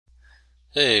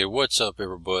Hey, what's up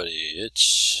everybody?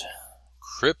 It's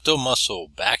Crypto Muscle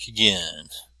back again.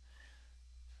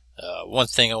 One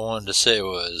thing I wanted to say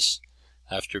was,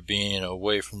 after being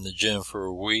away from the gym for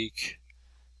a week,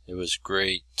 it was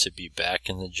great to be back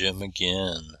in the gym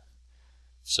again.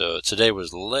 So today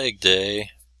was leg day,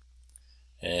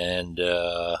 and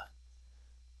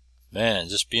man,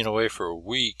 just being away for a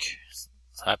week,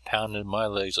 I pounded my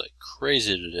legs like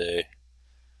crazy today.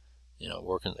 You know,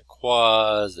 working the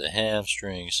quads, the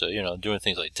hamstrings, so, you know, doing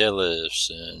things like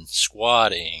deadlifts and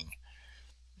squatting,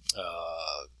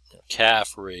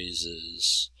 calf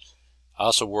raises. I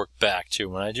also work back too.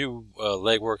 When I do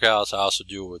leg workouts, I also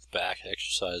do it with back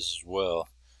exercises as well,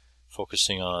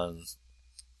 focusing on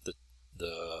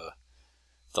the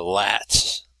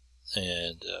lats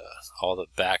and all the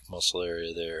back muscle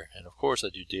area there. And of course I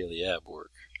do daily ab work.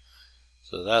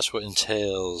 So that's what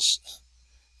entails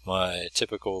my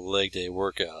typical leg day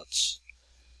workouts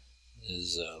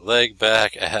is leg,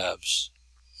 back, abs.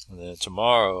 And then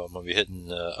tomorrow I'm going to be hitting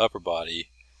the upper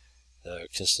body. That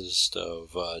consists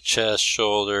of chest,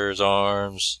 shoulders,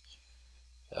 arms,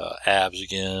 abs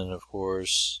again, of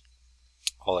course,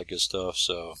 all that good stuff.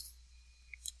 So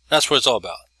that's what it's all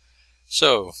about.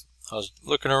 So I was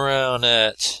looking around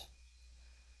at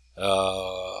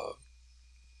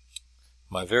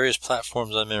my various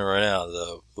platforms I'm in right now,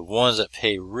 the ones that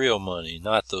pay real money,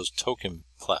 not those token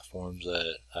platforms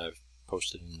that I've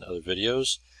posted in other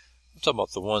videos. I'm talking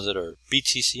about the ones that are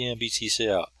BTC in, BTC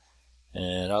out.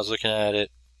 And I was looking at it,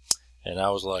 and I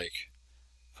was like,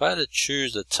 if I had to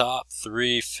choose the top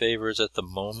 3 favorites at the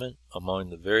moment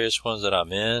among the various ones that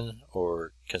I'm in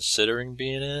or considering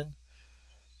being in,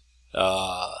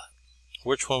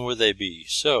 which one would they be?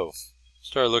 So,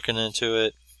 started looking into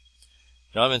it.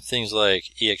 Now, I'm in things like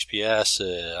EXP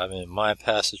Asset, I'm in My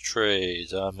Passive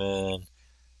Trades, I'm in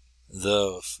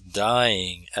the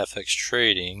dying FX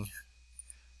Trading.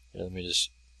 Let me just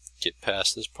get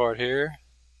past this part here.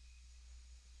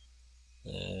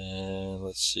 And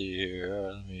let's see here. All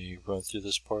right, let me run through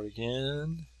this part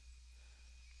again.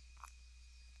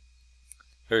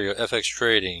 There you go, FX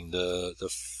Trading, the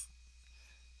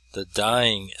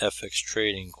dying FX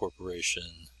Trading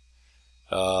Corporation.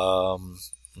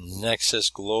 Nexus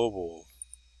Global,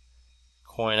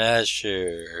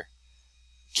 Coinadshare,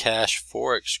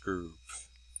 CashFXgroup,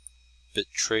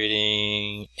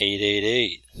 Trading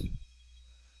 888,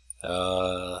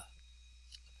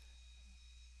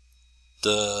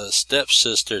 the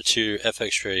stepsister to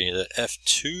FX Trading, the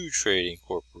F2 Trading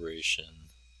Corporation.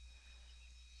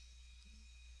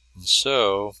 And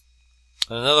so,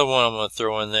 another one I'm going to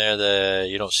throw in there that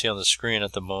you don't see on the screen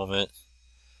at the moment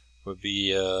would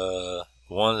be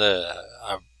one that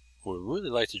I would really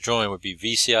like to join would be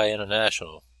VCI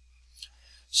International.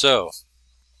 So,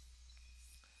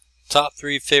 top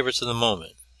 3 favorites of the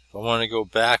moment. If I want to go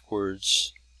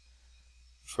backwards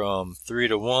from 3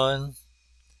 to 1,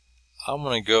 I'm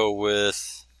going to go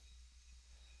with,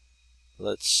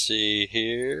 let's see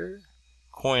here,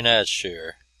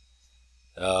 Coinadshare.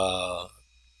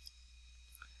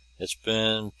 It's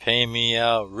been paying me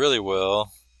out really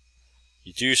well.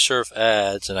 You do surf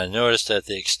ads, and I noticed that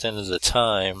they extended the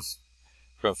time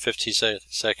from 15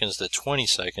 seconds to 20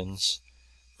 seconds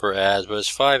per ad, but it's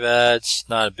 5 ads,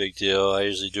 not a big deal. I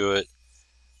usually do it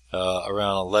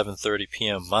around 11:30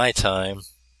 p.m. my time,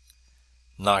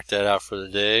 knock that out for the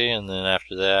day, and then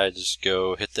after that I just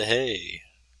go hit the hay.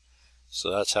 So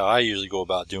that's how I usually go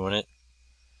about doing it.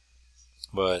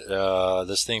 But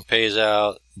this thing pays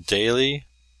out daily,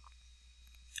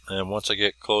 and once I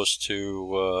get close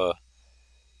to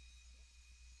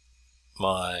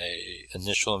my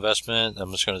initial investment,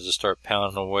 I'm just going to start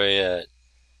pounding away at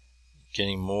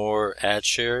getting more ad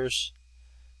shares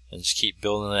and just keep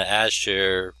building that ad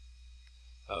share,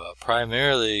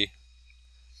 primarily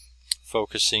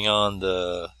focusing on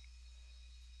the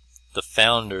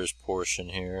founders portion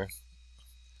here,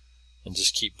 and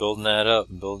just keep building that up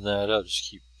and building that up,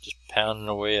 just pounding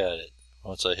away at it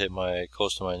once I hit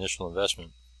close to my initial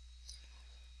investment.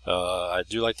 I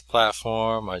do like the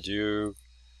platform. I do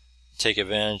take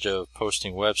advantage of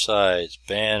posting websites,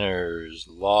 banners,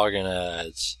 login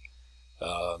ads,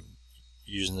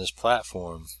 using this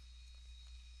platform.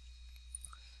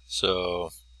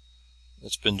 So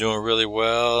it's been doing really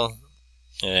well,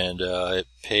 and it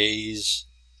pays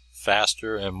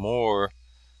faster and more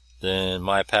than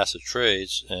My Passive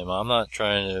Trades. And I'm not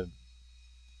trying to,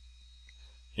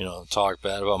 talk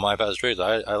bad about My Passive Trades.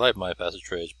 I like My Passive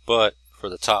Trades, but for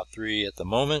the top 3 at the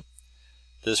moment,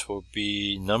 this will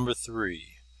be number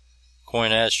 3,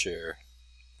 Coinadshare.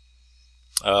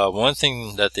 One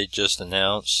thing that they just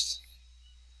announced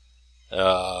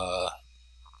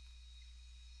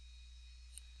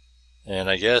And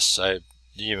I guess I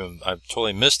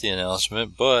totally missed the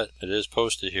announcement, but it is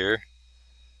posted here.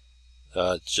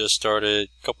 It just started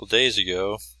a couple days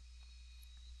ago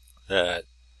that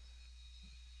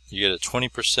you get a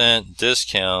 20%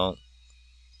 discount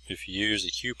if you use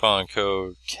the coupon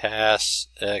code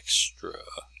CashFXgroup.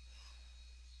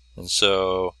 And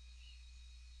so,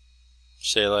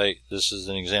 say like this is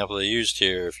an example they used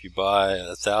here. If you buy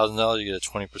 $1,000, you get a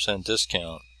 20%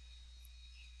 discount.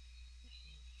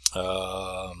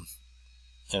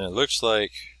 And it looks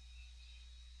like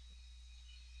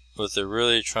what they're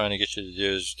really trying to get you to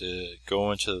do is to go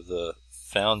into the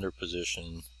founder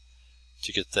position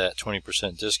to get that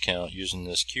 20% discount using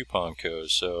this coupon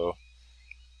code. So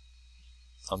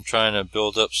I'm trying to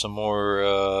build up some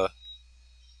more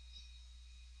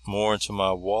into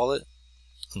my wallet,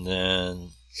 and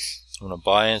then I'm going to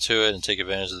buy into it and take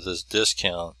advantage of this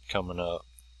discount coming up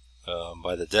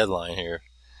by the deadline here.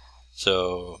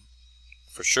 So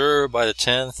for sure by the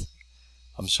 10th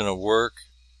I'm just going to work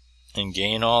and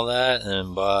gain all that,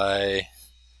 and by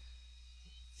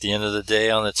the end of the day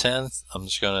on the 10th I'm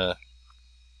just going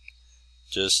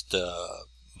to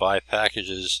buy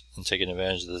packages and taking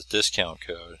advantage of this discount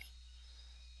code,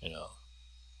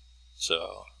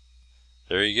 so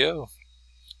there you go.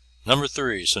 Number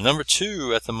 3. So number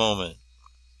 2 at the moment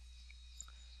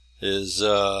is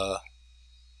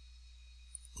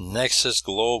Nexus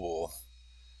Global.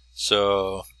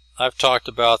 So I've talked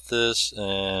about this,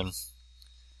 and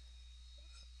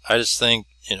I just think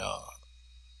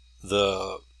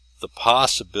the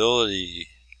possibility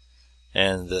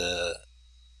and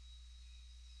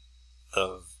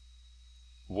of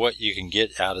what you can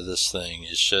get out of this thing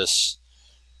is just,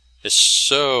 it's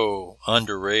so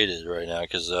underrated right now,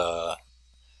 because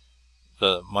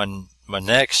my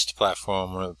next platform,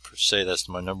 I'm going to say that's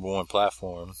my number 1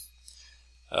 platform,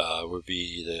 would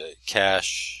be the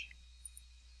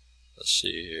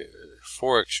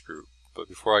Forex Group. But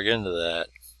before I get into that,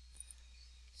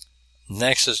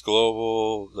 Nexus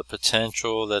Global, the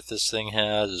potential that this thing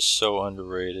has is so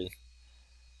underrated.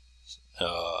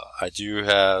 I do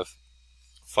have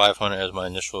 $500 as my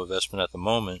initial investment at the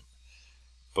moment,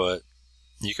 but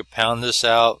you could pound this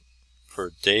out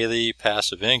for daily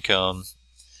passive income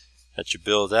that you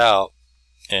build out,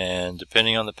 and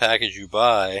depending on the package you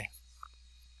buy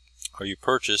or you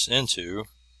purchase into,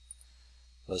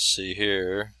 let's see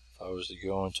here, if I was to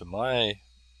go into my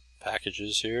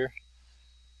packages here,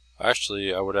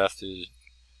 actually I would have to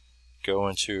go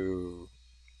into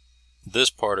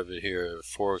this part of it here,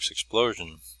 Forex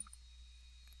Explosion.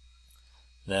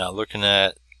 Now looking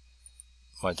at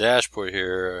my dashboard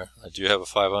here, I do have a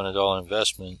 $500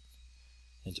 investment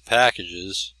into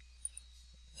packages,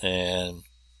 and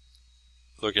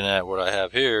looking at what I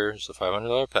have here is a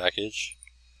 $500 package,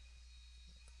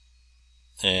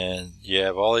 and you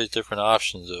have all these different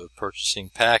options of purchasing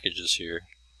packages here,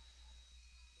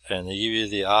 and they give you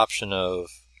the option of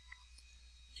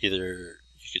either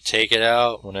you could take it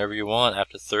out whenever you want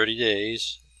after 30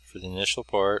 days for the initial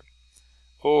part,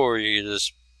 or you could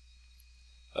just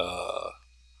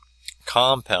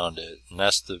compound it. And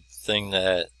that's the thing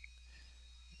that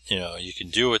you can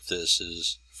do with this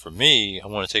is, for me, I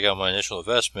want to take out my initial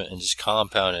investment and just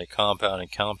compound it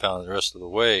the rest of the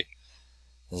way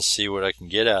and see what I can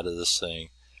get out of this thing.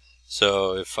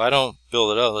 So if I don't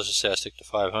build it up, let's just say I stick to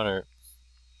 500,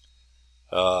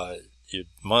 your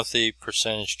monthly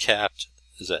percentage capped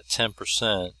is at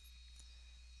 10%,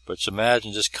 but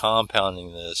imagine just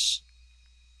compounding this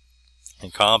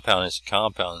and compounding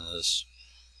this,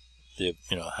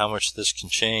 how much this can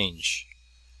change.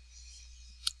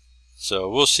 So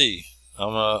we'll see.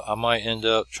 I might end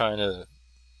up trying to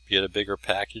get a bigger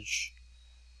package,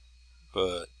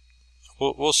 but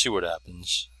we'll see what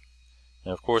happens.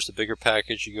 And of course, the bigger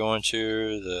package you go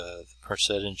into, the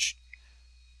percentage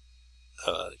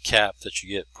cap that you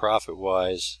get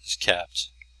profit-wise is capped,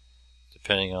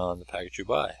 depending on the package you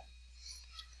buy.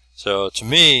 So to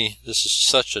me, this is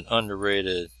such an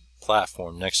underrated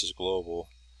platform, Nexus Global,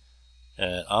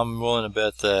 and I'm willing to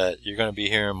bet that you're going to be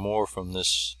hearing more from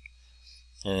this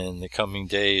in the coming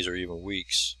days or even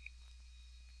weeks.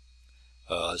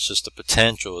 It's just the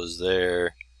potential is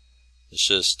there. It's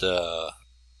just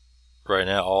right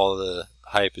now all the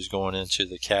hype is going into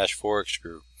the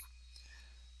CashFXgroup,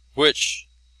 which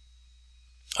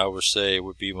I would say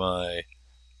would be my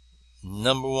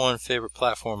number 1 favorite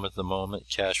platform at the moment,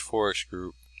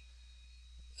 CashFXgroup.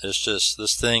 It's just,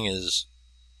 this thing is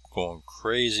going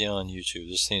crazy on YouTube.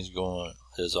 This thing's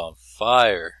is on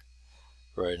fire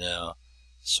right now.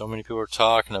 So many people are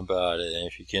talking about it, and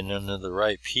if you get into the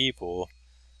right people,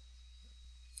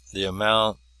 the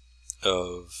amount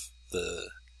of the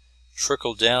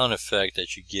trickle down effect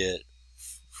that you get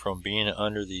from being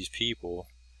under these people,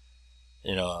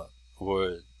 you know,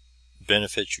 would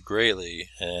benefit you greatly.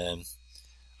 And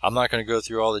I'm not going to go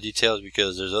through all the details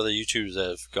because there's other YouTubers that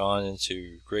have gone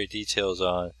into great details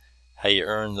on how you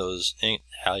earn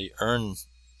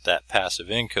that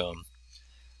passive income,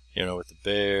 you know, with the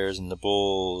bears and the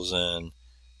bulls. And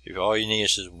if all you need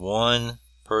is just one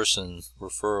person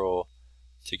referral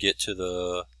to get to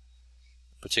the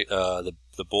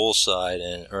bull side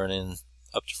and earning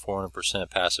up to 400%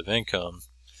 passive income.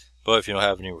 But if you don't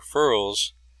have any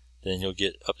referrals, then you'll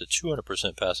get up to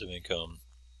 200% passive income.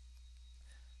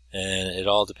 And it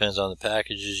all depends on the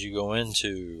packages you go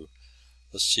into.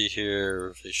 Let's see here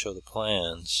if they show the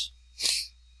plans.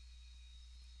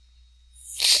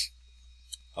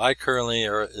 I currently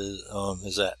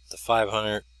is at the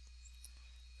 500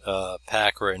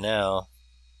 pack right now,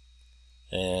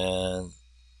 and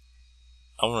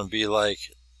I want to be like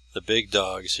the big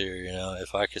dogs here. You know,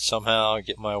 if I could somehow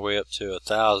get my way up to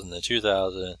 1,000 and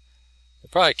 2,000,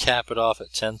 I'd probably cap it off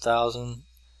at 10,000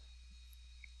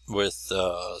 with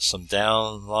some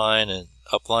downline and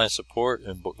upline support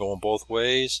and going both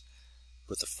ways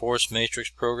with the force matrix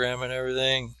program and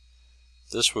everything.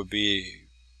 This would be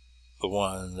the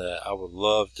one that I would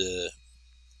love to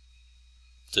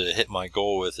hit my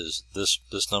goal with, is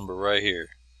this number right here,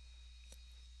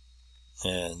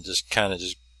 and just kind of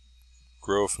just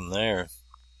grow from there.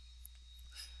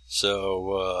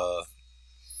 So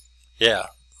yeah,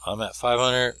 I'm at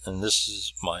 500, and this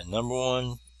is my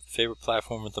 #1 favorite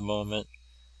platform at the moment.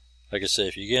 Like I say,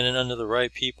 if you get in under the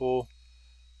right people,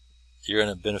 you're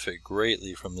going to benefit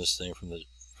greatly from this thing, from the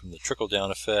trickle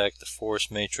down effect, the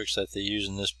force matrix that they use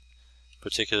in this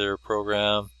particular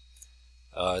program.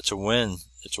 It's a win.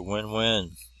 It's a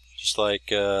win-win. Just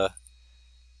like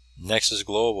Nexus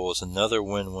Global is another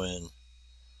win-win.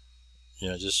 You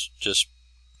know, just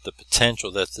the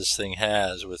potential that this thing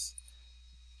has with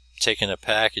taking a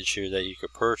package here that you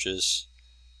could purchase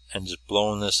and just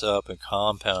blowing this up and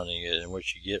compounding it and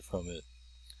what you get from it.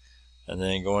 And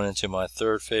then going into my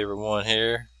third favorite one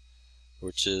here,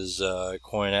 which is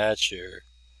Coinadshare,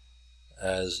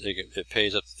 as it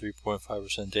pays up to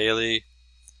 3.5% daily.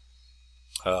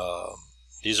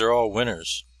 These are all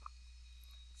winners.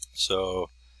 So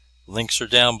links are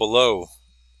down below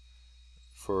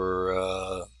for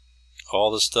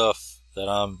all the stuff that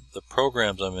the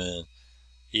programs I'm in.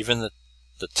 Even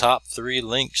the top 3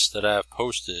 links that I've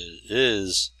posted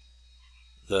is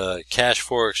the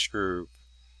CashFXgroup,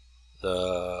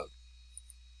 the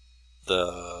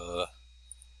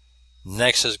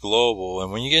Nexus Global.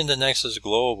 And when you get into Nexus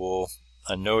Global,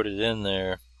 I noted in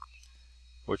there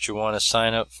what you want to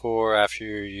sign up for. After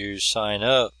you sign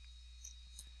up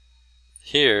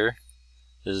here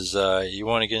is you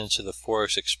want to get into the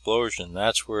Forex Explosion.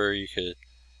 That's where you could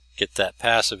get that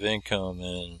passive income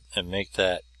and make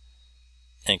that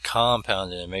and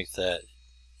compound it and make that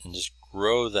and just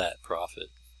grow that profit.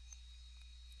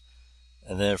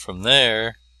 And then from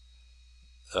there,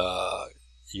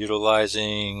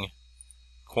 utilizing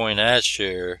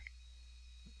Coinadshare,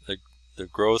 the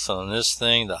growth on this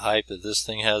thing, the hype that this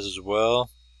thing has as well,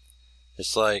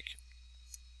 it's like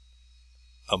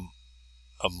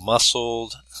a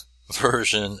muscled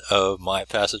version of my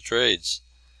passive trades.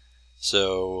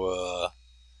 So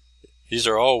these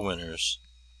are all winners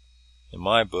in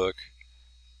my book,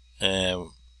 and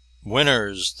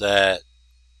winners that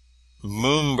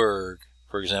MOONBERG,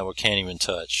 for example, can't even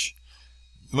touch.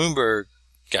 MOONBERG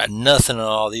got nothing on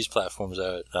all these platforms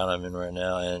that I'm in right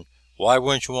now, and why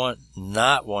wouldn't you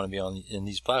not want to be in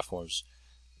these platforms?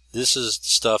 This is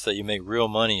stuff that you make real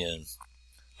money in.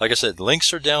 Like I said,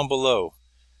 links are down below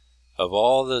of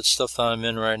all the stuff that I'm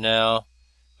in right now,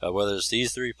 whether it's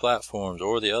these 3 platforms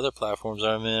or the other platforms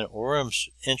I'm in or I'm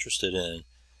interested in.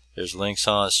 There's links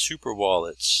on Super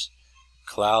Wallets,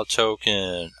 Cloud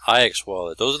Token, IX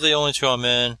Wallet. Those are the only 2 I'm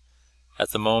in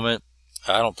at the moment.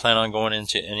 I don't plan on going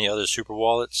into any other Super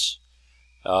Wallets.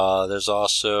 There's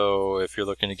also, if you're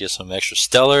looking to get some extra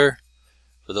stellar,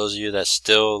 for those of you that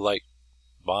still like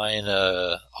buying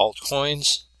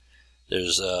altcoins,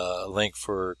 there's a link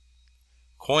for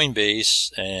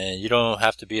Coinbase, and you don't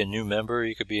have to be a new member.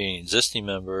 You could be an existing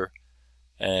member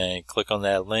and click on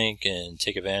that link and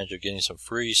take advantage of getting some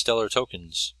free stellar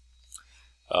tokens.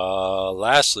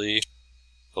 Lastly,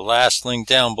 the last link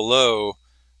down below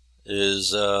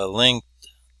is linked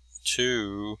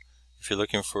to, if you're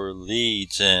looking for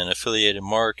leads and affiliated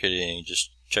marketing, just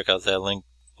check out that link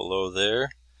below there.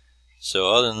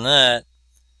 So other than that,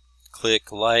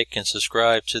 click like and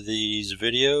subscribe to these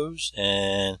videos,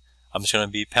 and I'm just going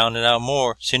to be pounding out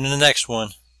more. See you in the next one.